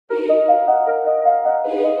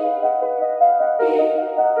Ladies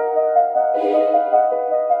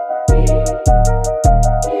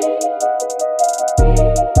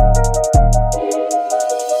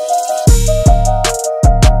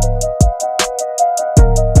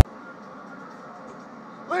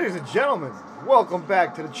and gentlemen, welcome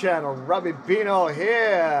back to the channel. Robby Bino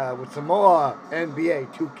here with some more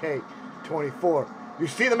NBA 2K24. You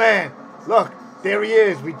see the man? Look, there he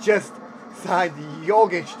is. We just signed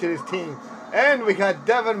Jokic to this team. And we got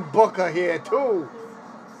Devin Booker here too.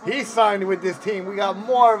 He signed with this team. We got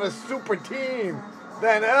more of a super team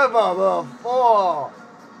than ever before.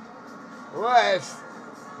 Let's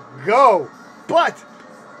go. But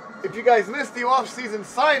if you guys missed the off-season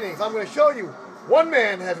signings, I'm going to show you. One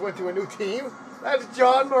man has went to a new team. That's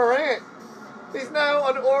John Morant. He's now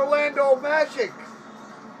an Orlando Magic.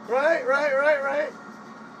 Right.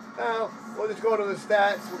 Now, we'll just go to the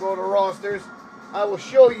stats. We'll go to rosters. I will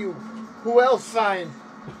show you who else signed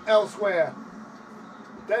elsewhere.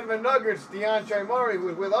 Denver Nuggets, DeAndre Murray, who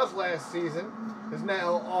was with us last season, is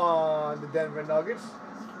now on the Denver Nuggets.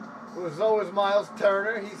 So is Miles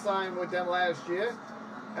Turner. He signed with them last year.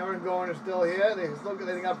 Aaron Gordon is still here.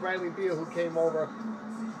 They got Bradley Beal, who came over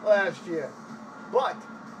last year. But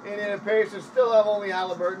Indiana Pacers still have only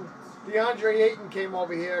Halliburton. DeAndre Ayton came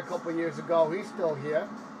over here a couple years ago. He's still here.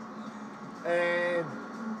 And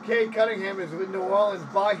Cade Cunningham is with New Orleans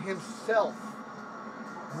by himself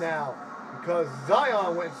now because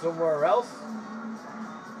Zion went somewhere else.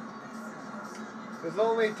 There's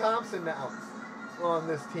only Thompson now on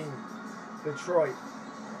this team, Detroit.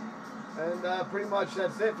 And pretty much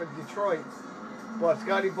that's it for Detroit. But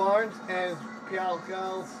Scotty Barnes and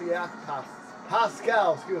Pascal Siakam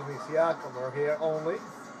are here only.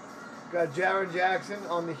 Got Jaren Jackson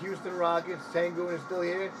on the Houston Rockets. Sengun is still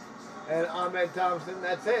here. And Ahmed Thompson.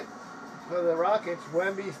 That's it for the Rockets.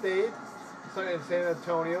 Wemby stayed in San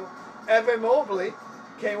Antonio. Evan Mobley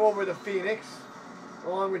came over to Phoenix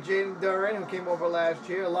along with Jaden Duren, who came over last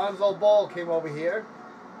year. Lonzo Ball came over here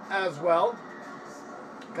as well.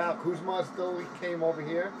 Kyle Kuzma still came over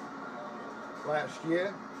here last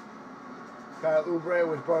year. Kyle Oubre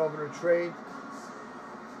was brought over to trade.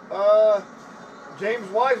 James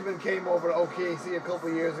Wiseman came over to OKC a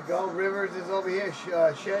couple years ago. Rivers is over here.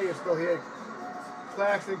 Shea is still here.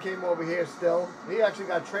 Claxton came over here still. He actually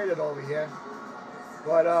got traded over here.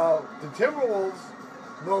 But the Timberwolves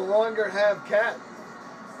no longer have Cat.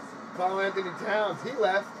 Karl Anthony Towns, he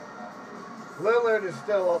left. Lillard is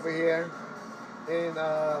still over here in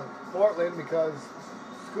Portland because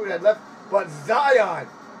Scoot had left. But Zion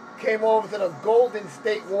came over to the Golden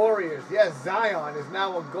State Warriors. Yes, Zion is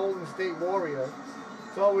now a Golden State Warrior.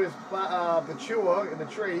 So is Pachua in the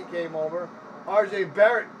trade. He came over. R.J.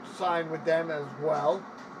 Barrett signed with them as well.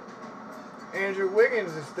 Andrew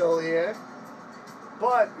Wiggins is still here.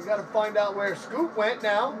 But you got to find out where Scoot went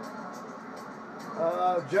now.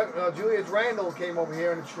 Julius Randle came over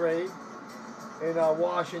here in a trade in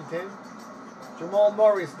Washington. Jamal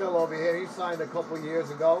Murray still over here. He signed a couple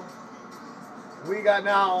years ago. We got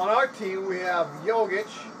now on our team, we have Jokic.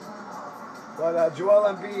 But Joel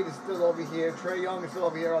Embiid is still over here. Trae Young is still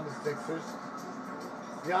over here on the Sixers.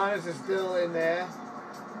 Giannis is still in there.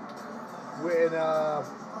 With the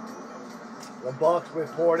Bucks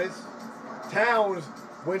with Portis. Towns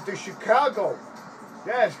went to Chicago.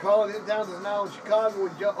 Yes, Karl Towns is now in Chicago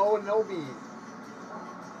with Obi.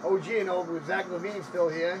 OG and Obi. Zach LaVine still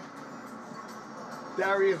here.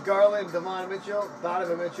 Darius Garland, Donovan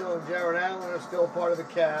Mitchell, and Jared Allen are still part of the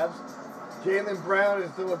Cavs. Jaylen Brown is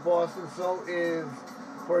still with Boston. So is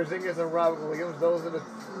Porzingis and Robert Williams. Those are the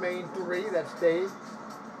main three that stayed.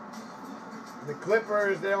 The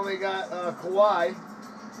Clippers, they only got Kawhi.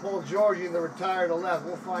 Paul George either retired or left.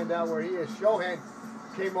 We'll find out where he is. Shohan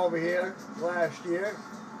came over here last year.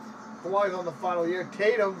 Kawhi's on the final year.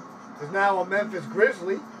 Tatum is now a Memphis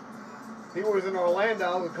Grizzly. He was in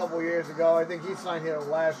Orlando a couple years ago. I think he signed here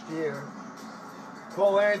last year.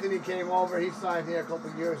 Cole Anthony came over. He signed here a couple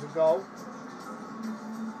years ago.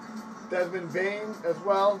 Desmond Bain as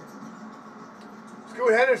well.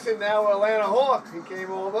 Scoot Henderson now Atlanta Hawk. He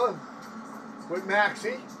came over with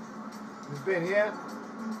Maxey. He's been here.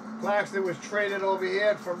 Claxton was traded over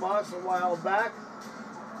here from us a while back.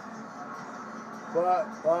 But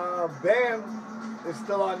Bam is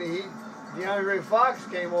still on the Heat. DeAndre Fox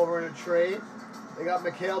came over in a trade. They got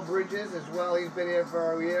Mikal Bridges as well. He's been here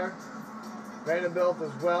for a year. Vanderbilt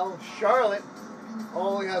as well. Charlotte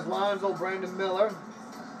only has Lonzo, Brandon Miller,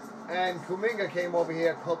 and Kuminga came over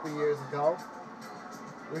here a couple years ago.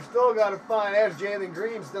 We still got to find. There's Jalen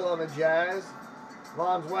Green still on the Jazz.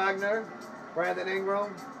 Von Wagner, Brandon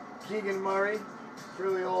Ingram, Keegan Murray. That's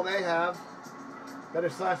really all they have. Better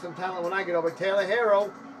sign some talent when I get over. Taylor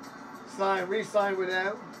Hero, re-signed with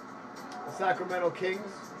them. The Sacramento Kings.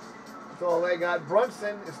 That's all they got.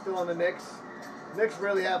 Brunson is still on the Knicks. Knicks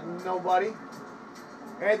really have nobody.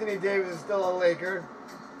 Anthony Davis is still a Laker.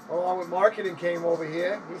 Along with marketing came over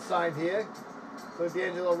here. He signed here. So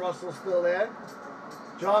D'Angelo Russell's still there.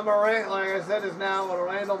 John Morant, like I said, is now an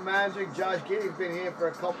Orlando Magic. Josh Giddey's been here for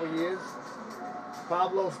a couple years.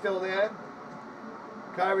 Pablo's still there.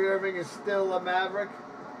 Kyrie Irving is still a Maverick.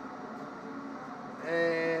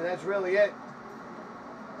 And that's really it.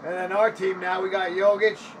 And then our team now, we got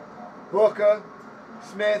Jokic, Booker,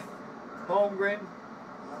 Smith, Holmgren,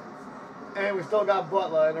 and we still got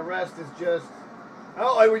Butler, and the rest is just...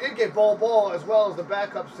 Oh, and we did get Bol as well as the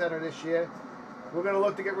backup center this year. We're going to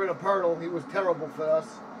look to get rid of Pirtle. He was terrible for us.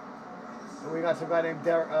 And we got some guy named D.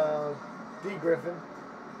 Griffin.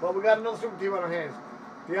 But we got another super team on our hands.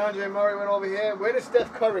 DeAndre Murray went over here. Where did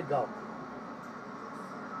Steph Curry go?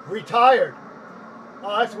 Retired.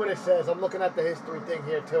 Oh, that's what it says. I'm looking at the history thing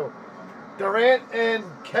here, too. Durant and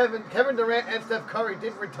Kevin Durant and Steph Curry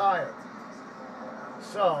did retire.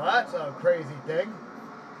 So, that's a crazy thing.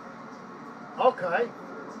 Okay.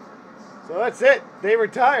 So, that's it. They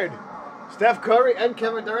retired. Steph Curry and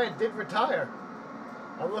Kevin Durant did retire.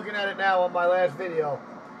 I'm looking at it now on my last video.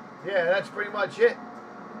 Yeah, that's pretty much it.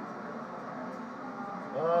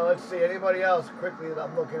 Let's see. Anybody else quickly that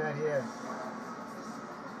I'm looking at here?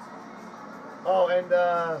 Oh, and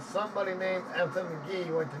somebody named Anthony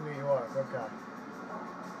McGee went to New York. Okay.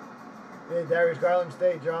 Yeah, Darius Garland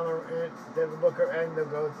stayed, John Morant, Devin Booker, and the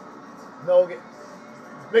go.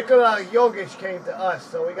 Nikola Jokic came to us.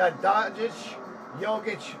 So we got Doncic,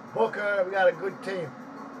 Jokic, Booker. We got a good team.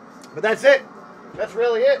 But that's it. That's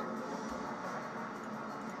really it.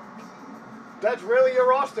 That's really your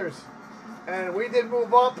rosters. And we did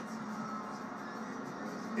move up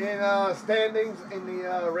in standings in the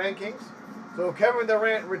rankings. So Kevin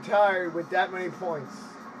Durant retired with that many points.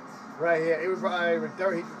 Right here. It was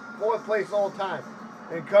probably 4th place all time.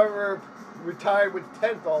 And Curry retired with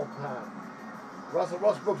 10th all time. Russell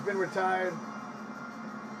Westbrook's been retired.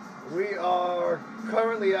 We are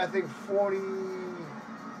currently, I think, 40.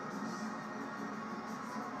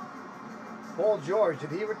 Paul George, did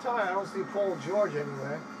he retire? I don't see Paul George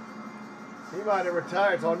anywhere. He might have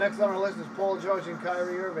retired. So next on our list is Paul George and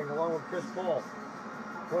Kyrie Irving, along with Chris Paul,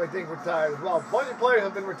 who I think retired as well. A bunch of players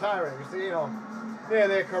have been retiring. You see, yeah,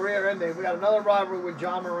 their career ending. We got another rivalry with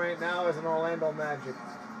John Morant now as an Orlando Magic.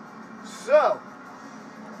 So,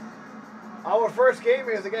 our first game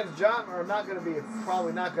is against John, or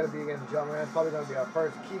probably not going to be against John Morant. It's probably going to be our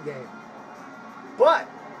first key game. But,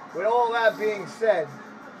 with all that being said,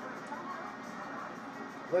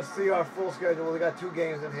 let's see our full schedule. We got 2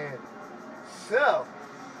 games in hand. So,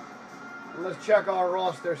 let's check our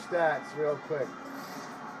roster stats real quick.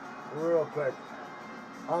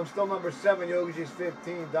 I'm still number 7. Jokic is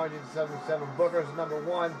 15. Doncic is 77. Booker's number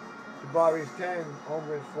 1. Jabari is 10.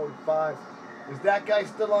 Holmgren is 45. Is that guy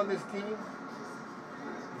still on this team?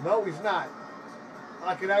 No, he's not.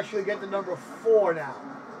 I can actually get the number 4 now.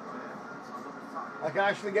 I can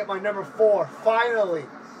actually get my number 4. Finally.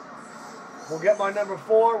 We'll get my number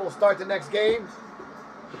 4. We'll start the next game.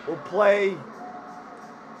 We'll play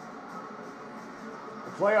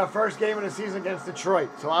our first game of the season against Detroit.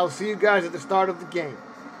 So I'll see you guys at the start of the game.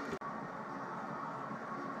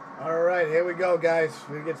 All right, here we go, guys.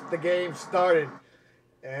 We get the game started.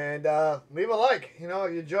 And leave a like. You know,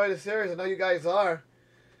 if you enjoy the series, I know you guys are.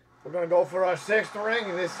 We're going to go for our 6th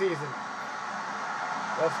ring this season.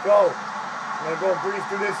 Let's go. I'm going to go breeze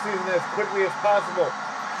through this season as quickly as possible.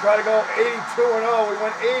 Try to go 82-0. We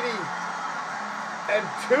went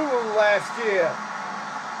 80-2 last year.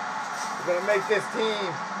 We're going to make this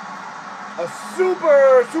team a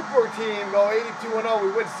super team. Go 82-0.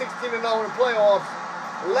 We went 16-0 in playoffs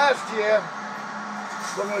last year.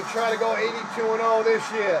 We're going to try to go 82-0 this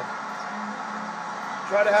year.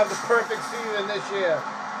 Try to have the perfect season this year.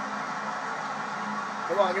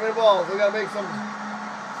 Come on, give me the ball. We got to make some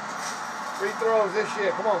free throws this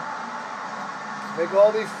year. Come on. Make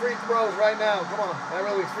all these free throws right now. Come on. Not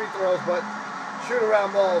really free throws, but shoot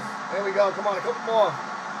around balls. There we go. Come on, a couple more.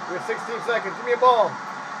 We have 16 seconds. Give me a ball.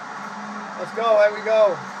 Let's go. There we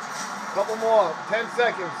go. A couple more. 10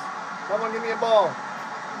 seconds. Come on, give me a ball.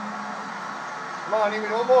 Come on, give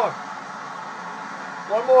me one more.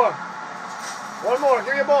 One more. One more.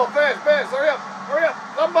 Give me a ball. Fast. Hurry up.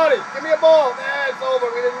 Somebody. Give me a ball. It's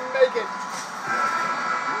over. We didn't make it.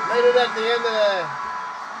 Made it at the end of the...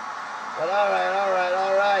 But all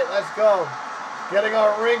right. Let's go. Getting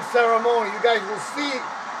our ring ceremony. You guys will see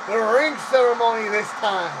the ring ceremony this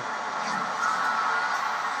time.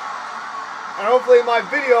 And hopefully my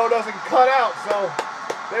video doesn't cut out. So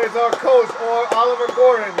there's our coach, or Oliver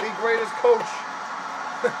Gordon, the greatest coach.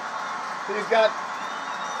 He's got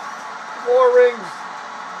 4 rings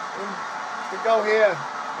to go here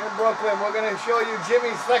in Brooklyn. We're going to show you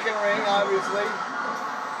Jimmy's second ring, obviously.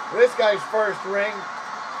 This guy's first ring,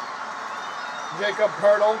 Jacob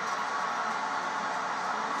Pertl.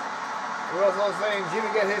 We're also saying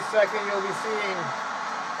Jimmy get his second. You'll be seeing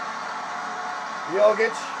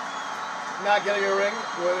Jokic not getting a ring.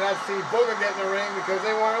 We'll not see Booker getting a ring because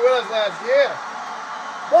they weren't with us last year.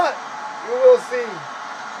 But you will see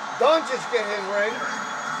Doncic get his ring.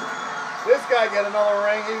 This guy get another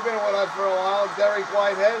ring. He's been with us for a while. Derek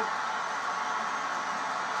Whitehead.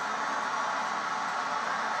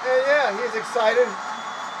 And yeah, he's excited.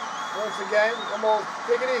 Once again, almost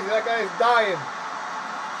take it easy. That guy is dying.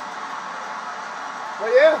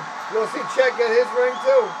 But yeah, you'll see Chet get his ring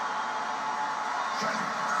too.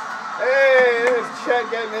 Hey, there's Chet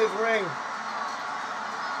getting his ring.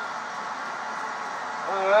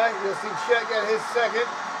 Alright, you'll see Chet get his second.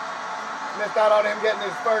 Missed out on him getting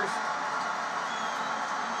his first.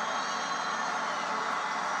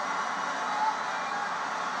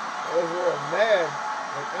 I was a little mad.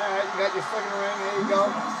 Alright, you got your second ring. There you go.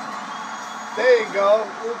 There you go.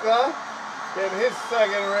 Luka getting his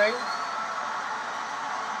second ring.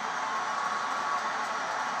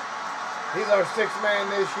 He's our 6th man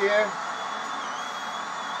this year.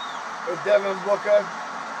 With Devin Booker,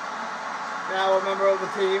 now a member of the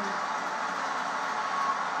team.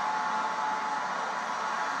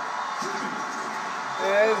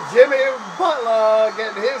 And Jimmy Butler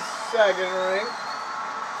getting his second ring.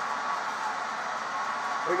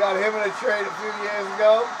 We got him in a trade a few years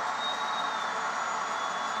ago.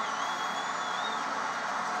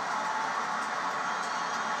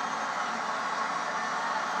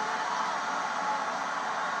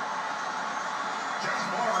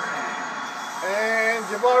 And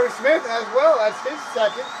Jabari Smith as well. That's his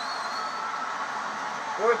second.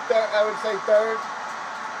 Or third, I would say third.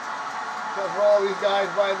 Because for all these guys,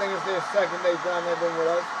 but I think it's their second time they've been with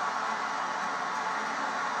us.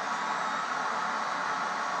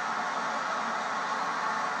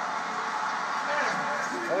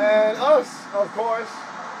 And us, of course,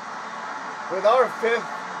 with our 5th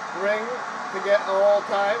ring to get all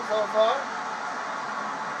time so far.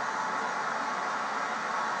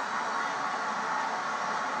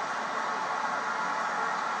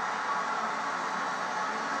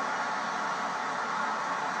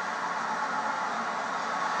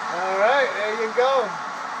 Alright, there you go.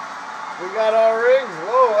 We got our rings.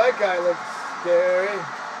 Whoa, that guy looks scary.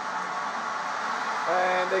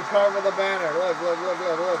 And they cover the banner. Look, look, look,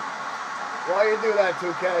 look, look. Why you do that,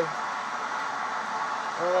 2K? I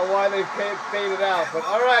don't know why they faded out, but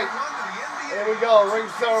alright. Here we go, ring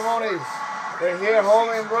ceremony. They're here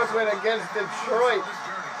home in Brooklyn against Detroit.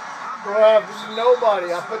 Who have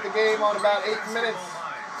nobody. I put the game on about 8 minutes.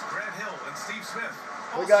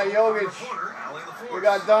 We got Jokic. We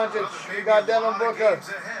got Doncic. We got Devin Booker.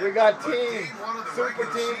 We got team. Super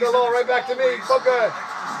team below. Right back to me. Booker.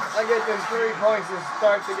 I get them 3 points to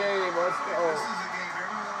start the game. Let's go.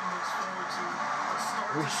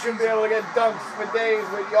 We should be able to get dunks for days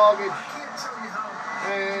with Jokic.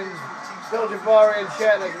 And still Jabari and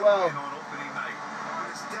Chet as well.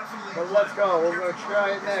 But let's go. We're going to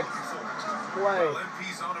try it next. Play.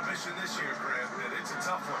 MP's on a mission this year, Grant, and it's a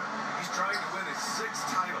tough one. He's trying to win his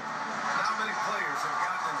 6th title. Not many players have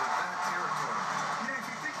gotten into that territory. Yeah,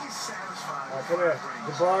 if you think he's satisfied. Come here.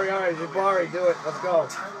 Jabari, alright, Jabari, do it. Let's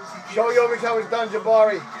go. Show Jokic how it's done,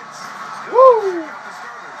 Jabari. Woo!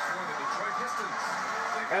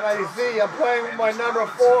 And as you see, I'm playing with my number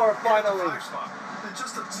 4 finally.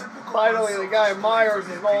 Finally, the guy Myers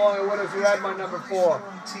is no longer with us who had my number 4.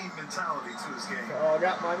 So I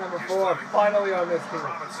got my number 4 finally on this team.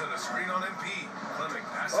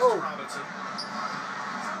 Oh!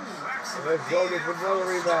 There's Jokic with another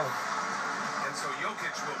rebound. And so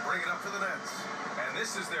Jokic will bring it up for the Nets. And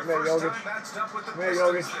this is their first time matched up with the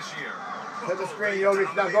Pistons this year. Hit the screen,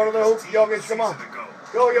 Jokic. Now go to the hoop, Jokic. Come on.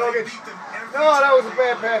 Go, Jokic. No, that was a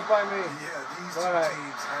bad pass by me. Yeah, these two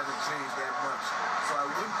teams haven't changed that much. So I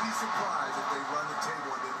wouldn't be surprised if they run the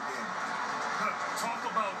table on them again. Talk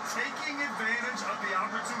about taking advantage of the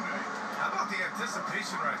opportunity. How about the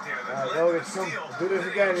anticipation right there? Jokic, come. Do this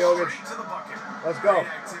again, Jokic. Let's go.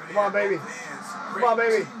 Come on, baby. Come on,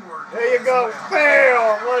 baby. There you go.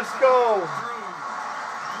 Bam! Let's go.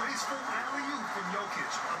 Graceful alley-oop from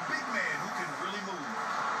Jokic, a big man who can really move.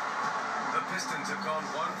 The Pistons have gone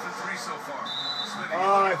 1 for 3 so far.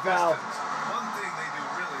 Oh, I fouled. One thing they do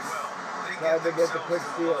really well. They tried to get the quick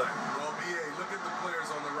steal. Well, BA, look at the players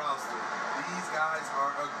on the roster. These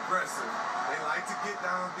aggressive. They like to get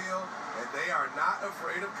downfield, and they are not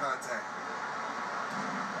afraid of contact.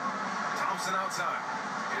 Thompson outside.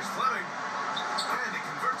 Here's Fleming. And he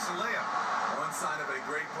converts the layup. One sign of a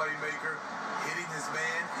great playmaker, hitting his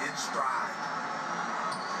man in stride.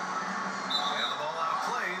 And the ball out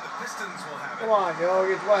play. The Pistons will have it. Come on,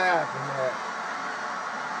 Jokic, what happened there?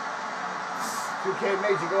 2K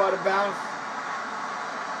made you go out of bounds.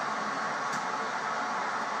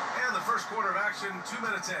 And the first quarter of action, 2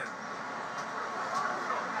 minutes in.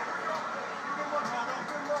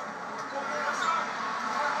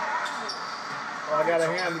 Oh, I got a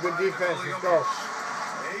hand. Good defense. Let's go.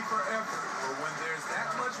 A for effort, but when there's that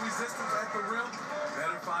much resistance at the rim,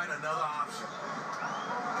 better find another option.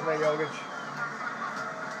 Come on, Jokic.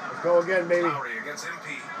 Let's go again, baby. Lowry against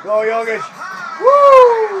MP. Go, Jokic.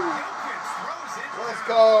 Woo! Let's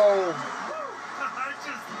go. I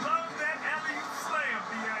just love that alley-oop slam,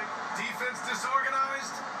 B.A. Defense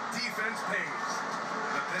disorganized, defense pays.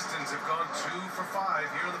 The Pistons have gone 2 for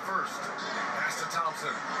 5 here in the first. Pass to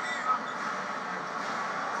Thompson.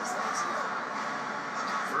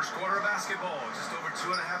 First quarter of basketball, just over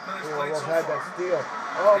 2.5 minutes played so had far. that steal.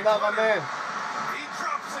 Oh, not my man. He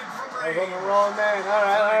drops it from I was range. on the wrong man. All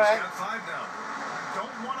right, all right. Got 5 now.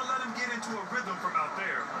 Don't want to let him get into a rhythm from out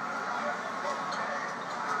there.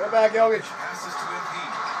 Go back, Jokic. Passes to MP.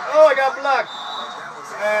 Oh, I got blocked.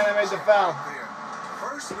 And I made the foul.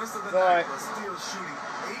 First miss of the All right. night, but still shooting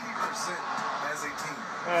 80% as a team.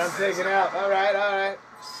 All right, I'm taking out. All right, all right.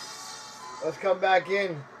 Let's come back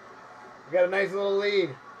in. We got a nice little lead.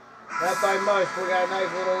 Not by much, but we got a nice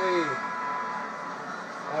little lead.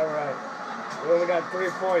 All right. We only got 3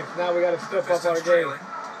 points. Now we got to step up our game.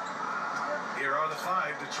 Here are the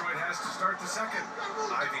 5. Detroit has to start the second.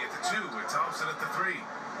 Ivy at the 2 with Thompson at the 3.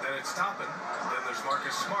 Then it's Toppin. Then there's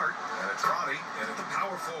Marcus Smart. And it's Roddy. And at the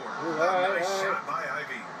power forward. Ooh, all right, nice all right. shot by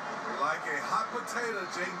Ivy. Like a hot potato,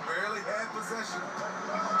 Jayden barely had possession.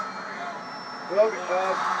 Well,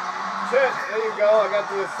 shit, there you go. I got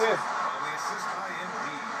the assist. On the assist by MP.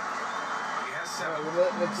 He has 7. We're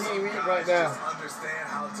letting the team eat right now. Just understand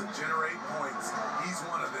how to generate points. He's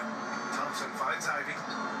one of them. Thompson finds Ivy.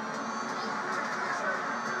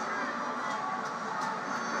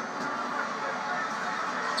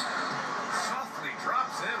 Softly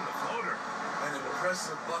drops in the floater. An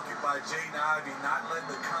impressive bucket by Jaden Ivey, not letting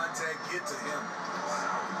the contact get to him.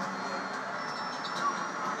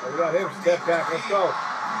 Oh, we got him. Step back. Let's go.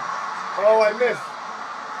 Oh, I missed.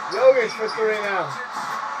 Jokic for 3 now.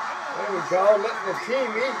 There we go. Letting the team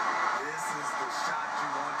eat. This is the shot you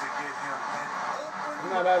want to get him. I'm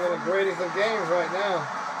not having the greatest of games right now.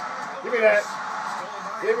 Give me that.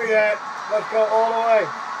 Give me that. Let's go all the way.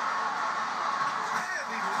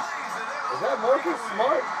 Is that Marcus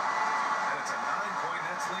Smart? And it's a 9-point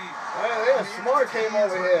Nets lead. Yeah, Smart came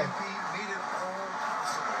over here.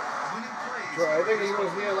 I think he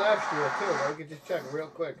was here last year too. I can just check real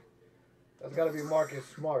quick. That's got to be Marcus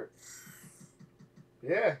Smart.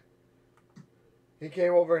 Yeah. He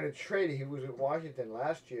came over in a trade. He was at Washington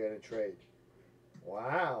last year in a trade.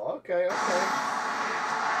 Wow. Okay. Okay.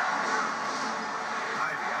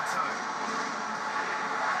 Ivy outside.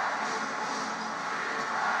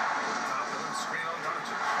 Top of the screen on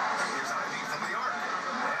Doncic. Here's Ivy from the arc.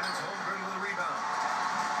 And it's Holmgren with a rebound.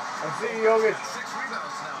 I see Jokic. 6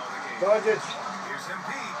 rebounds now in the game. Doncic. Here's MP.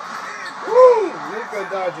 Woo! Luka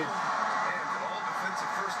Doncic. And all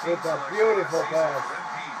defensive first team With a selection beautiful last season pass. for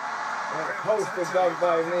MP. And a poster dunk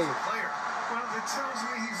by me. Player. Well, it tells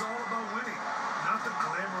me he's all about winning, not the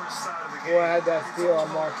glamorous side of the game. Boy, I had that steal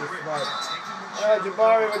on Marcus Smart.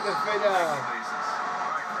 Jabari with the figure. All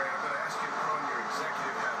right, Grant, I'm going to ask you to put on your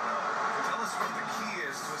executive hat now. Tell us what the key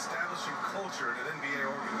is to establishing culture in an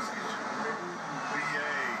NBA organization.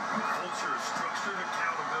 BA, culture, structured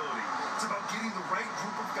accountability. It's about getting the right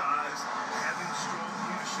group of guys, having strong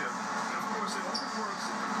leadership. And of course, it only works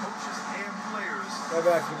if the coaches and players Go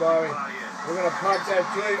back, Jabari. buy in. We're going to pump that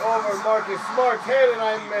three over Marcus Smart's head, and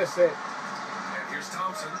I miss it. And here's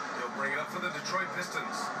Thompson. He'll bring it up for the Detroit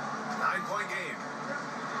Pistons. 9-point game.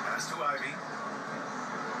 Pass to Ivy.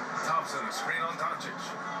 Thompson, a screen on Doncic.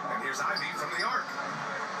 And here's Ivy from the arc.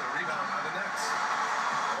 The rebound by the Nets.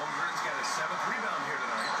 Holmgren's got his 7th rebound here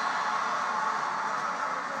tonight.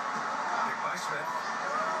 Pick by Smith.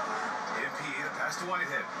 MP, the pass to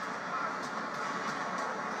Whitehead.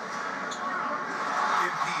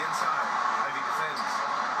 MP inside. Ivy defends.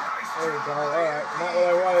 Nice. There we go. All right. Not what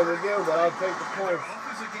I wanted to do, but I'll take the points. Their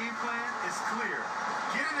offensive game plan is clear.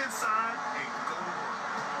 Get it inside and go to work.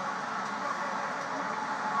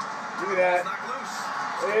 Give me that. It's not loose.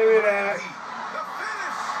 Give me that. The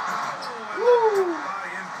finish. Oh, Woo! by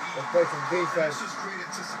MP. The Play some defense. This is great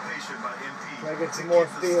anticipation by MP. Try to get some more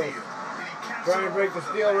steals. Trying to break the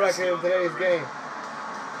steal record in today's game.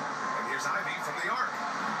 And here's Ivy from the arc.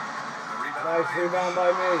 Nice rebound by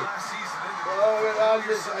me. Oh, and I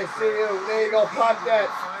see you. There you go. Pop that.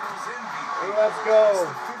 Let's go. It's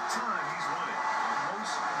the 5th time he's won it.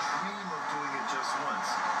 Most dream of doing it just once.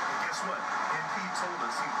 And guess what? MP told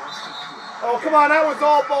us he wants to do it. Oh, come on. That was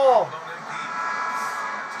all ball.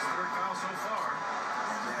 That's his 3rd foul so far.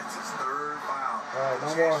 And that's his 3rd foul. All right,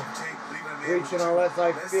 no more reaching unless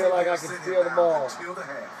I feel like I can steal the ball.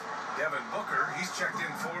 Devin Booker, he's checked in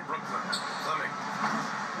for Brooklyn. Fleming.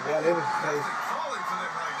 Yeah, it is safe. Falling for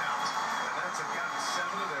them right now. And that's gotten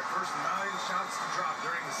 7 of their first 9 shots to drop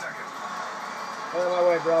during the second. Out of my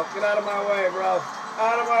way, bro. Get out of my way, bro.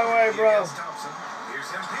 Out of my way, bro. Thompson. Here's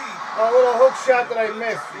MP. A little hook shot that I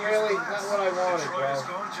missed. Really, not what I wanted, bro. Detroit has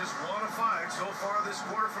gone just 1 of 5 so far this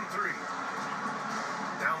quarter from 3.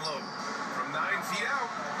 Down low. From 9 feet out.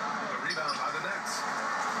 The rebound by the Nets.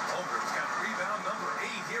 Holmgren's got rebound number 8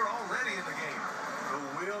 here already in the game. The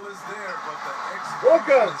will is there, but the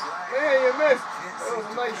Booker! Man, you missed. That was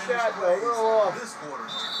a nice shot, though. A little off. This quarter.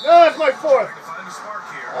 No, that's my 4th. Trying to find a spark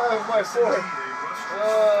here. That was my 4th.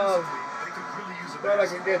 They could really use a Thought I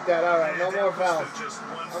could get that. All right, no more fouls.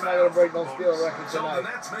 I'm not going to break no steal record So the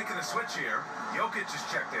tonight. Nets making a switch here. Jokic is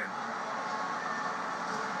checked in.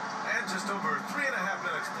 And just over 3.5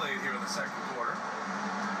 minutes played here in the second quarter.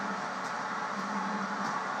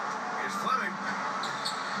 Here's Fleming.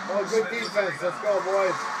 Oh, good defense. Let's go,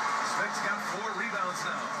 boys. Smith's got 4 rebounds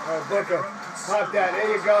now. All right, Booker. Pop that.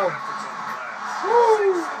 There you go.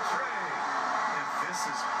 Woo! And this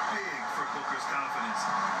is big for Booker's confidence.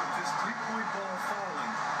 With this 3-point ball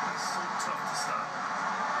falling, he's so tough to stop.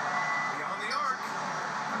 Beyond the arc,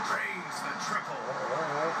 drains the triple.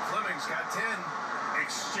 Fleming's got 10.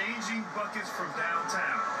 Exchanging buckets from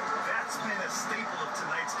downtown. That's been a staple of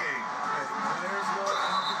tonight's game.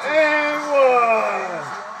 And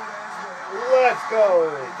 1. Let's go.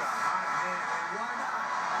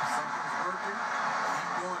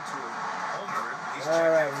 All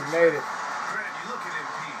right, we made it. Grant, you look at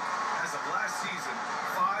MP. As of last season,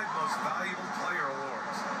 5 most valuable player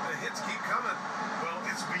awards. The hits keep coming. Well,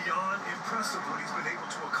 it's beyond impressive what he's been able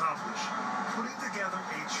to accomplish. Putting together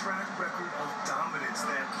a track record of dominance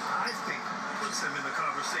that I think puts him in the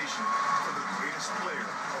conversation for the greatest player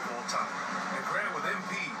of all time. And Grant, with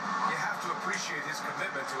MP, you have to appreciate his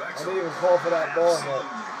commitment to I excellence. didn't even call for that ball yet.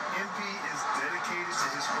 MP is dedicated to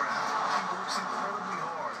his craft. He works incredibly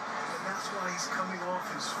hard, and that's why he's coming off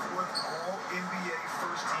his 4th All-NBA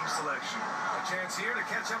first-team selection. A chance here to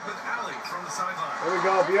catch up with Ali from the sideline. There we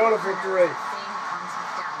go. Beautiful 3. Fame comes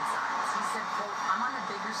with downsides. He said, quote, I'm on a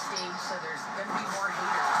bigger stage, so there's going to be more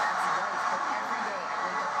haters. That's right. But every day I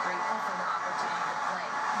wake up grateful for the opportunity to play.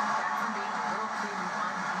 Back from being a little kid who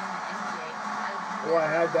wanted to be in the NBA, Oh, I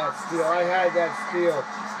had that steal. I had that steal.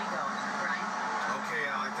 keeps me going. Brian? Okay,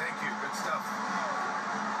 Ali, thank you. Good stuff.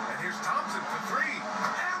 And here's Thompson for 3.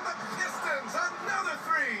 And the Pistons, another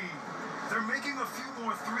 3. They're making a few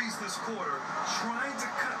more 3s this quarter, trying to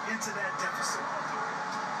cut into that deficit.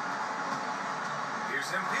 Here's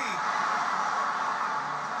MP.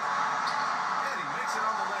 And he makes it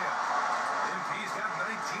on the layup. MP's got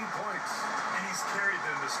 19 points. And he's carried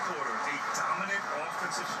them this quarter. A dominant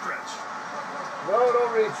offensive stretch. No,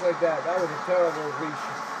 don't reach like that. That was a terrible reach.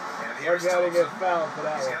 And I here's got to get Thompson. fouled for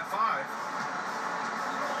that He's one. got 5.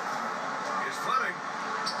 Here's Fleming.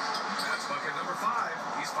 That's bucket number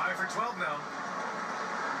 5. He's 5 for 12 now.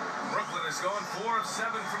 Brooklyn has gone 4 of 7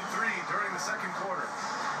 from 3 during the second quarter.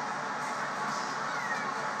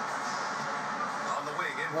 On the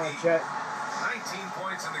wing, Come on, MP. Chet. 19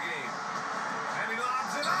 points in the game. And he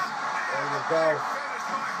lobs it up. There you go. Finished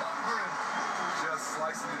by Holmgren. Just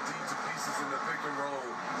slicing it deep to pieces in the pick and roll.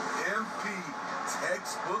 MP,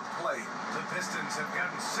 textbook play. The Pistons have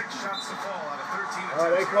gotten 6 shots to fall out of 13 attempts. Oh,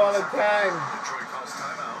 they call it time. Detroit calls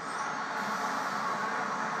timeout.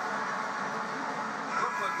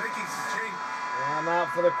 Brooklyn making some change. I'm out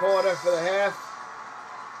for the quarter, for the half.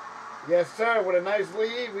 Yes, sir. With a nice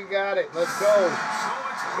lead, we got it. Let's go.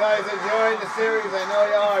 You guys enjoying the series? I know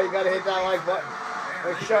you are. You got to hit that like button.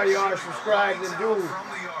 Make sure you are subscribed and do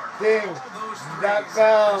ding that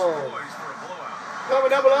bell. Comment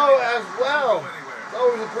down below as well. It's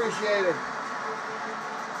always appreciated.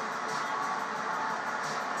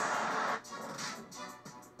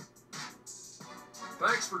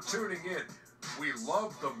 Thanks for tuning in. We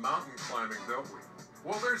love the mountain climbing, don't we?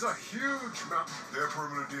 Well, there's a huge mountain. Their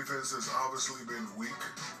perimeter defense has obviously been weak.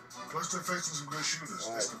 Plus, they're facing some good shooters.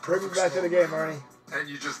 All It's the right, bring me perfect back to the storm. game, Ernie. And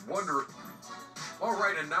you just wonder. All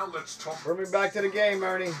right, and now let's talk. Bring me back to the game,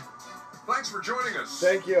 Ernie. Thanks for joining us.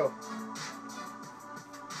 Thank you.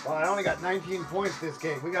 Well, I only got 19 points this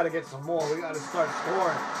game. We got to get some more. We got to start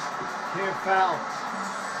scoring. Can't foul.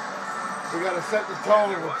 We got to set the tone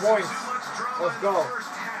with points. Let's go. First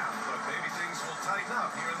half, but maybe things will tighten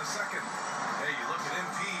up here in the second. Hey, you look at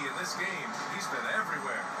MP in this game. He's been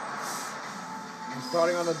everywhere. I'm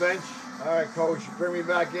starting on the bench. All right, coach, bring me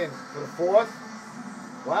back in for the fourth.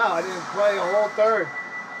 Wow, I didn't play a whole third.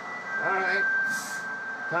 All right.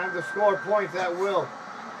 Time to score points at will.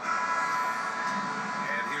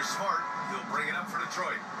 And here's Smart. He'll bring it up for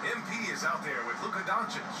Detroit. MP is out there with Luka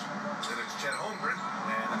Doncic. Then it's Chet Holmgren,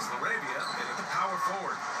 and it's LaRavia, and at the power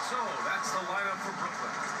forward. So that's the lineup for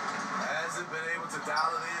Brooklyn. Hasn't been able to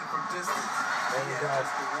dial it in from distance. He had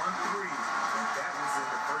just the 1-3, and that was in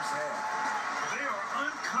the first half. They are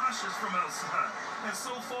uncautious from outside, and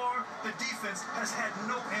so far, the defense has had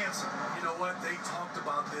no answer. You know what? They talked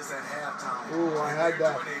about this at halftime. Ooh, I had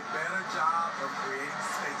They're that. doing a better job of creating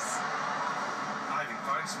space. Ivy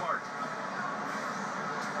finds Smart.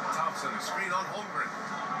 Thompson, a screen on Holmgren.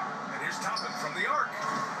 And here's Toppin from the arc.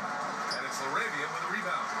 And it's LaRavia with a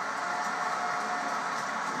rebound.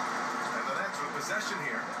 And the Nets with possession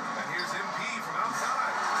here. And here's MP from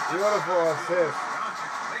outside. Beautiful assist.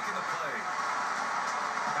 Doncic making the play.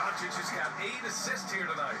 Doncic has got 8 assists here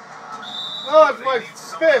tonight. Oh, it's my They need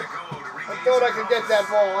somewhere fifth. to go to I regain thought I some could get that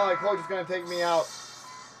confidence. ball. All right, coach is going to take me out.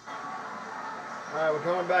 All right, we're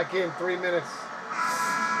coming back in 3 minutes.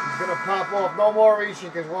 He's going to pop off. No more reaching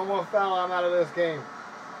because one more foul, I'm out of this game.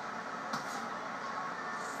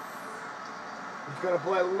 He's going to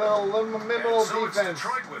play a little minimal And so it's defense.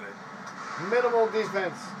 Detroit with it. Minimal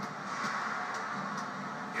defense.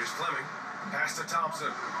 Here's Fleming. Pass to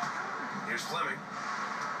Thompson. Here's Fleming.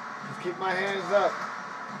 Just keep my hands up.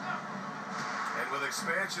 And with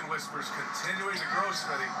expansion whispers continuing to grow,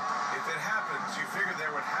 Smitty, if it happens, you figure there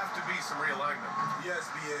would have to be some realignment. Yes,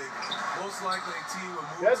 BA. Most likely a team will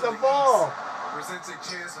move Get to the the ball. east. Presents a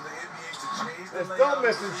chance for the NBA to change the They're still layout of the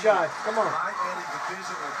missing league shots. Come on. by adding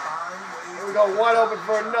division and find ways Here we to go. get Wide the open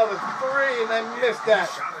for ball. another three, and they missed that.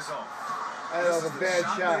 Shot is off. That This was a is the bad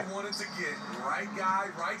shot. they wanted to get. Right guy,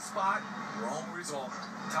 right spot, wrong result.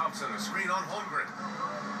 Thompson, a screen on Holmgren.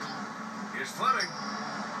 Here's Fleming.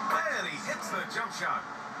 And he hits the jump shot.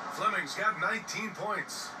 Fleming's got 19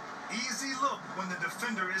 points. Easy look when the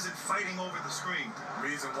defender isn't fighting over the screen.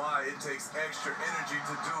 Reason why it takes extra energy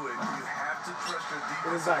to do it. You have to trust your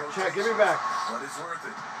Give me defense. back. Check. Give me back. But it's worth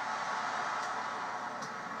it.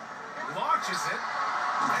 Launches it.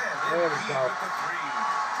 And There we MP go. with the 3.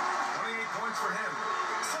 28 points for him.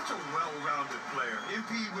 Such a well-rounded player.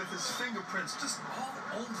 MP with his fingerprints just all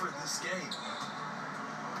over this game.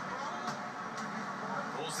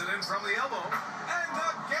 Pulls it in from the elbow. And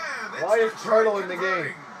again, it's Why is Detroit Turtle in the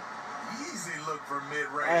converting. game? Easy look for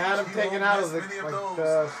mid-range. I had him He taken won't out miss of the many like,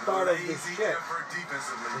 those. start of this Lazy shit. effort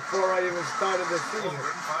defensively. Before I even started this season.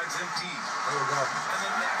 Holmgren finds MP. There we go. And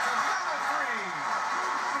the Nets another 3.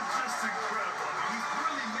 Just incredible. I mean, he's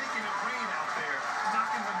really making it rain out there,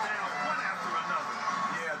 knocking them down one after another.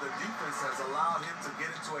 Yeah, the defense has allowed him to get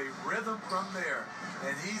into a rhythm from there,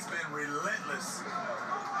 and he's been relentless.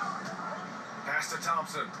 Pass to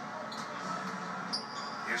Thompson.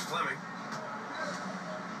 Here's Fleming.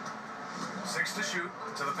 6 to shoot,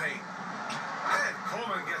 to the paint. And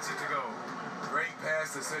Coleman gets it to go. Great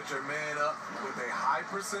pass to set your man up with a high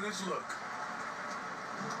percentage look.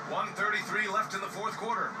 1:33 left in the fourth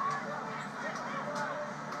quarter.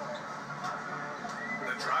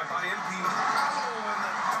 The drive by MP. Oh, and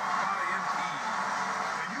the dunk by MP.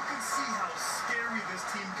 And you can see how scary this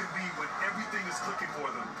team can be when everything is clicking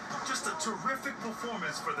for them. Just a terrific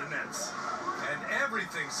performance for the Nets. And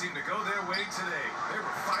everything seemed to go their way today. They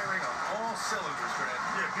were firing on all cylinders, Grant.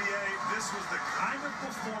 Yeah, BA, this was the kind of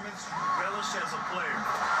performance you relish as a player.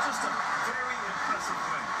 Just a very impressive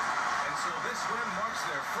win. And so this win marks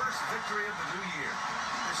their first victory of the new year.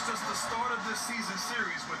 It's just the start of this season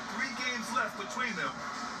series with 3 games left between them,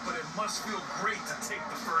 but it must feel great to take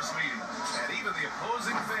the first meeting. And even the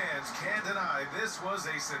opposing fans can't deny this was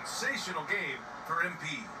a sensational game for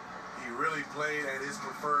MP. He really played at his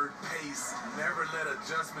preferred pace, never let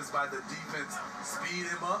adjustments by the defense speed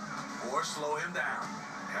him up or slow him down.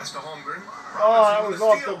 Pass to Holmgren. Oh, that Robinson was with a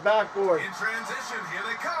off steal. the backboard. In transition, here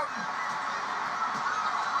they come.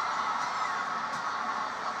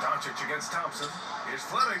 Doncic against Thompson. Here's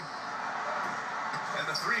Fleming. And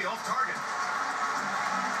the 3 off target.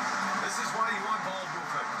 This is why you want ball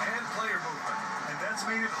movement and player movement. And that's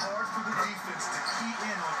made it hard for the defense to key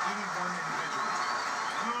in on any one individual.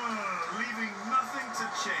 Leaving nothing to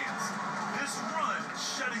chance. This run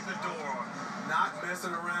shutting the door on. Not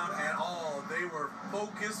messing around at all. They were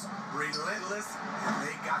focused relentless, and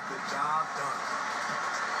they got the job done.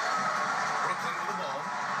 Brooklyn with the ball.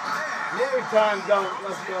 Every time, don't.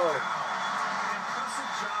 Let's go.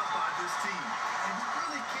 Impressive job by this team, and you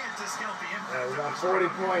really can't discount the impact. Yeah, we got 40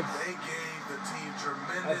 points. They gave the team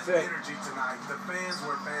tremendous energy tonight. The fans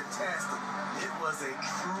were fantastic. It was a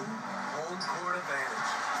true home court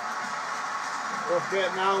advantage. Let's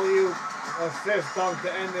get an alley-oop assist dunk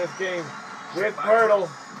to end this game with Pirtle.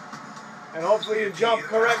 And hopefully you jump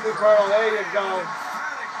correctly, Pirtle. There you go.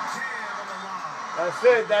 That's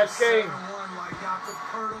it. That's game. The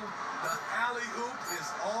alley-oop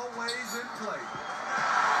is always in play.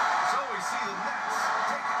 So we see the Nets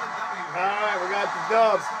taking the W. All right, we got the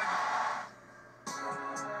dub.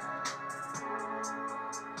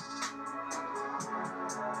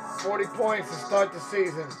 $40 points to start the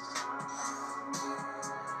season.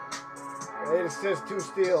 8 assists, 2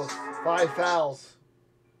 steals, 5 fouls.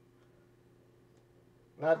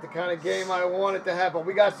 Not the kind of game I wanted to have, but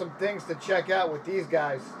we got some things to check out with these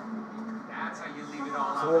guys. That's how you leave it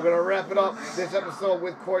all So we're going to wrap it up this episode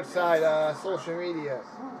with Courtside social media.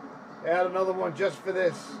 Add another one just for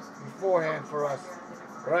this beforehand for us.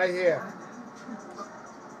 Right here.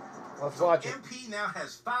 Let's watch it. MP now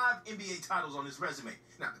has 5 NBA titles on his resume.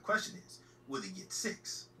 Now, the question is, will he get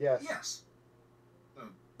 6? Yes. Yes.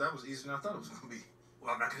 That was easier than I thought it was going to be.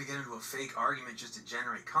 Well, I'm not going to get into a fake argument just to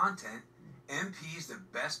generate content. MP is the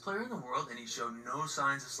best player in the world, and he showed no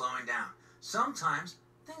signs of slowing down. Sometimes,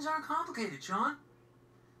 things aren't complicated, Sean.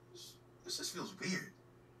 This just feels weird.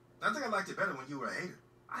 I think I liked it better when you were a hater.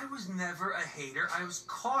 I was never a hater. I was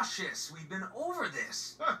cautious. We've been over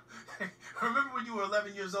this. Remember when you were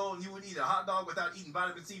 11 years old and you would eat a hot dog without eating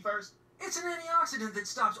vitamin C first? It's an antioxidant that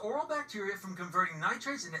stops oral bacteria from converting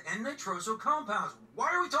nitrates into N-nitroso compounds.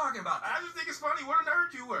 Why are we talking about that? I just think it's funny. What a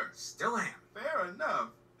nerd you were. Still am. Fair enough.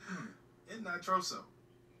 N-nitroso.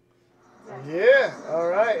 Yeah, all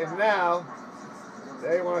right. And now,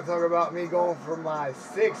 they want to talk about me going for my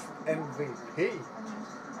 6th MVP.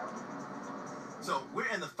 So, we're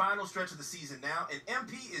in the final stretch of the season now, and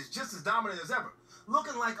MP is just as dominant as ever.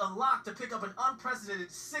 Looking like a lock to pick up an unprecedented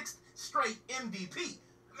 6th straight MVP.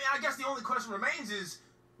 I mean, I guess the only question remains is,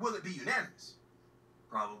 will it be unanimous?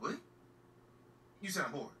 Probably. You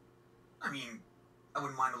sound bored. I mean, I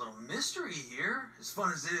wouldn't mind a little mystery here. As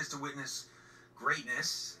fun as it is to witness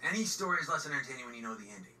greatness, any story is less entertaining when you know the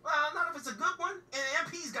ending. Well, not if it's a good one. And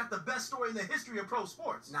MP's got the best story in the history of pro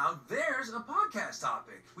sports. Now there's a podcast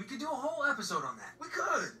topic. We could do a whole episode on that. We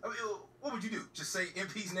could. I mean, what would you do? Just say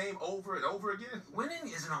MP's name over and over again? Winning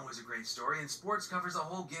isn't always a great story, and sports covers a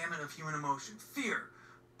whole gamut of human emotion. Fear,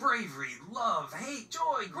 bravery, love, hate,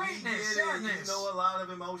 joy, greatness, sadness. You know a lot of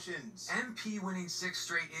emotions. MP winning 6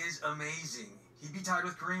 straight is amazing. He'd be tied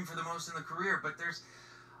with Kareem for the most in the career, but there's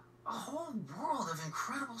a whole world of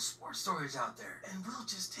incredible sports stories out there. And we'll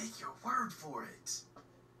just take your word for it.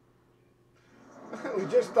 We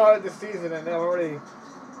just started the season and they're already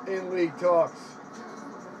in league talks.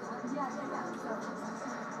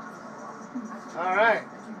 All right.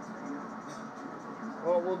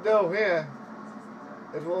 What we'll do here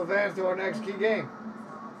is we'll advance to our next key game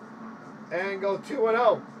and go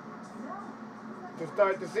 2-0 to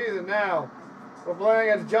start the season. Now, we're playing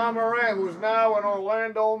against John Moran, who's now in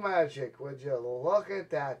Orlando Magic. Would you look at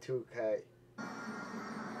that, 2K?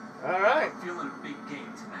 All right. I'm feeling a big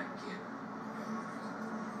game tonight, kid.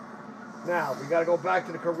 Now, we got to go back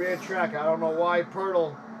to the career track. I don't know why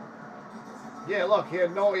Pirtle... Yeah, look, he's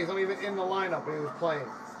not even in the lineup, but he was playing.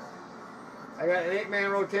 I got an 8-man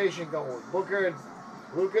rotation going. Booker and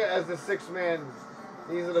Luka as the 6th man.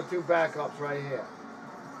 These are the 2 backups right here.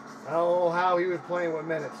 I don't know how he was playing with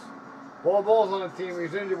minutes. Ball's on the team.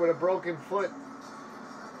 He's injured with a broken foot.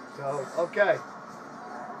 So, okay.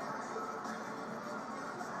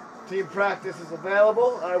 Team practice is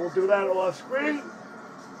available. I will do that off screen.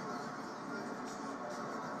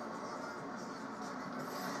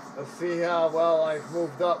 Let's see how well I've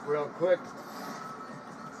moved up real quick.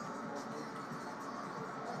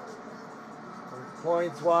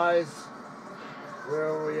 Points-wise, where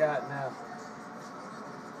are we at now?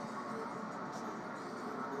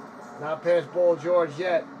 Not past Paul George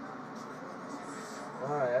yet.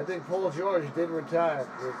 All right, I think Paul George did retire.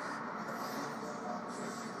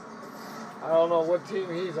 I don't know what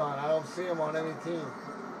team he's on. I don't see him on any team.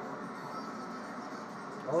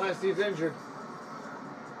 Unless he's injured.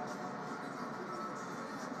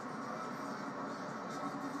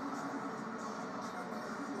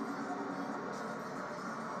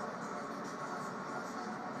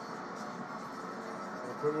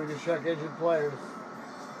 Could we just check injured players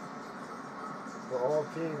for all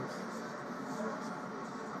teams?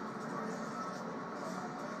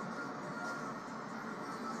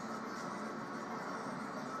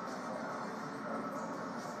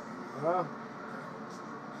 Well,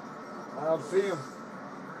 I don't see him.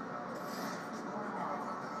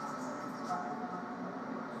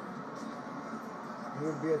 He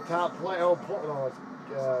would be a top player. Oh, no, it's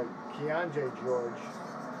Keontae George.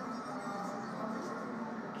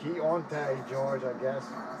 Keontae George, I guess.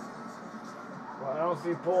 Well, I don't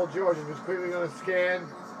see Paul George. I'm just quickly going to scan.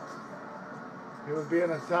 He would be in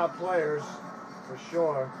the top players for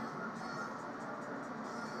sure.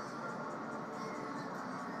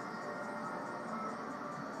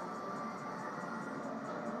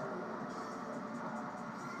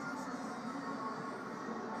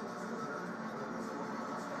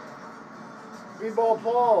 B-Ball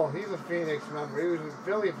Paul, he's a Phoenix member. He was in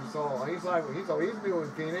Philly for so long. He's new in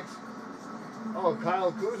Phoenix. Oh,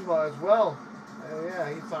 Kyle Kuzma as well. Yeah,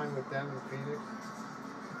 he signed with them in Phoenix.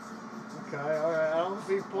 Okay, all right. I don't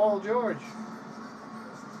see Paul George.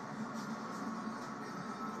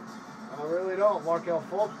 I really don't. Markelle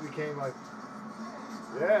Fultz became like,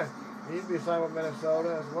 yeah, he'd be signed with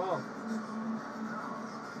Minnesota as well.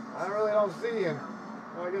 I really don't see him.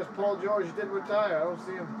 Well, I guess Paul George did retire. I don't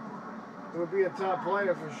see him. He would be a top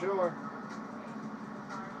player for sure.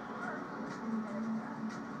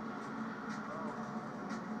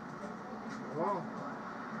 Well,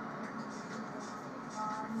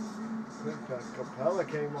 I think Capella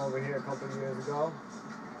came over here a couple of years ago.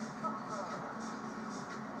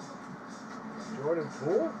 Jordan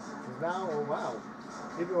Poole is now, oh wow.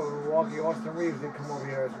 Even with Milwaukee, Austin Reeves did come over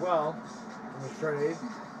here as well in the trade.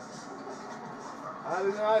 I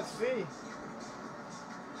do not see.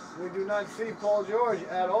 We do not see Paul George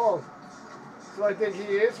at all. So I think he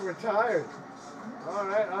is retired. All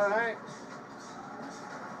right, all right.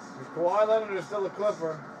 Kawhi Leonard is still a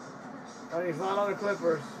Clipper. And he's not on the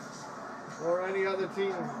Clippers or any other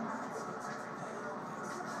team.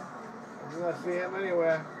 I do not see him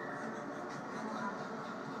anywhere.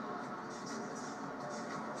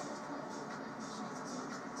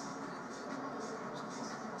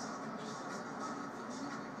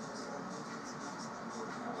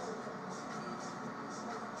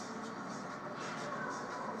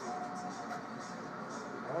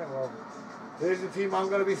 All right, well, here's the team I'm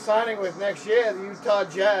going to be signing with next year, the Utah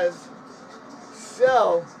Jazz.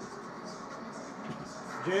 So,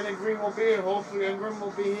 Jalen Green will be here. Hopefully Ingram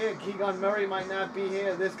will be here. Keegan Murray might not be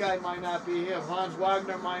here. This guy might not be here. Hans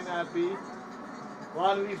Wagner might not be. A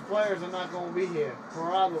lot of these players are not going to be here.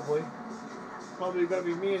 Probably. Probably going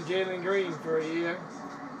to be me and Jalen Green for a year.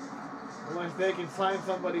 Unless they can sign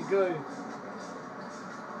somebody good.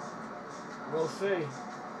 We'll see.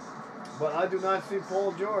 But I do not see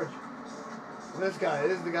Paul George. This is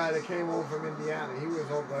the guy that came over from Indiana. He was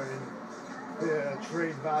over in the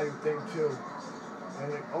trade value thing too.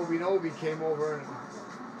 And Obi came over and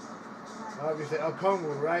obviously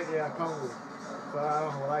Okongwu, right? Yeah, Okongwu. So I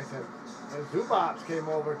don't know what I said. And Zubats came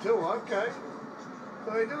over too. Okay.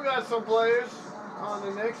 So they do got some players on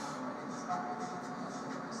the Knicks.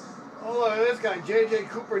 Oh, look at this guy, J.J.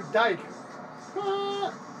 Cooper Dyke.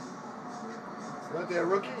 Is that their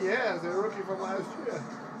rookie? Yeah, it's their rookie from last year.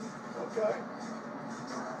 Okay.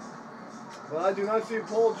 Well, I do not see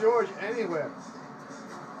Paul George anywhere.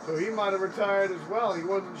 So he might have retired as well. He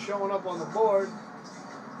wasn't showing up on the board.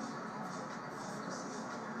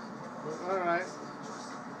 All right.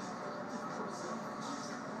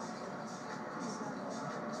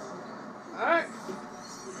 All right.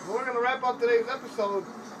 Well, we're going to wrap up today's episode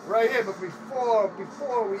right here. But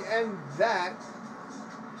before we end that,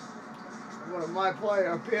 one of my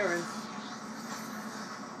player appearance,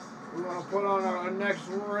 we're going to put on our next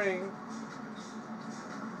ring.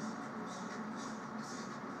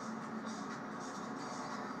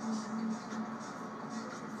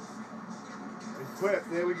 Equip,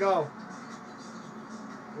 there we go.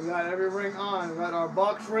 We got every ring on. We got our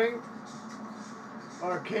Bucks ring,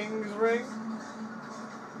 our Kings ring,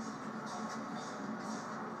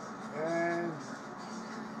 and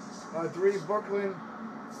our 3 Brooklyn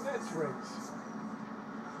Nets rings.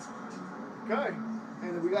 Okay,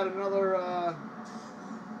 and we got another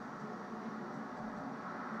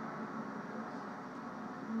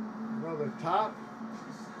top.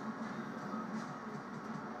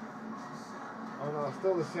 Oh no,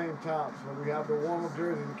 still the same tops. But we have the warm-up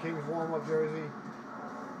jersey, the Kings warm-up jersey.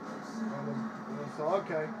 So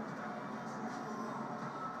okay,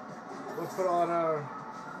 let's put on our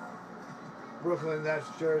Brooklyn Nets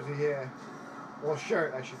jersey here. Well,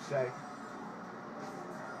 shirt, I should say.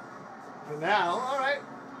 For now, all right.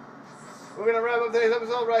 We're going to wrap up today's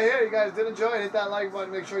episode right here. You guys did enjoy it. Hit that like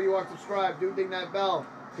button. Make sure you are subscribed. Do ding that bell.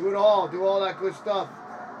 Do it all. Do all that good stuff.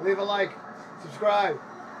 Leave a like. Subscribe.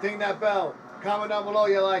 Ding that bell. Comment down below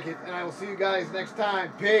you like it. And I will see you guys next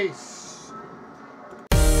time. Peace.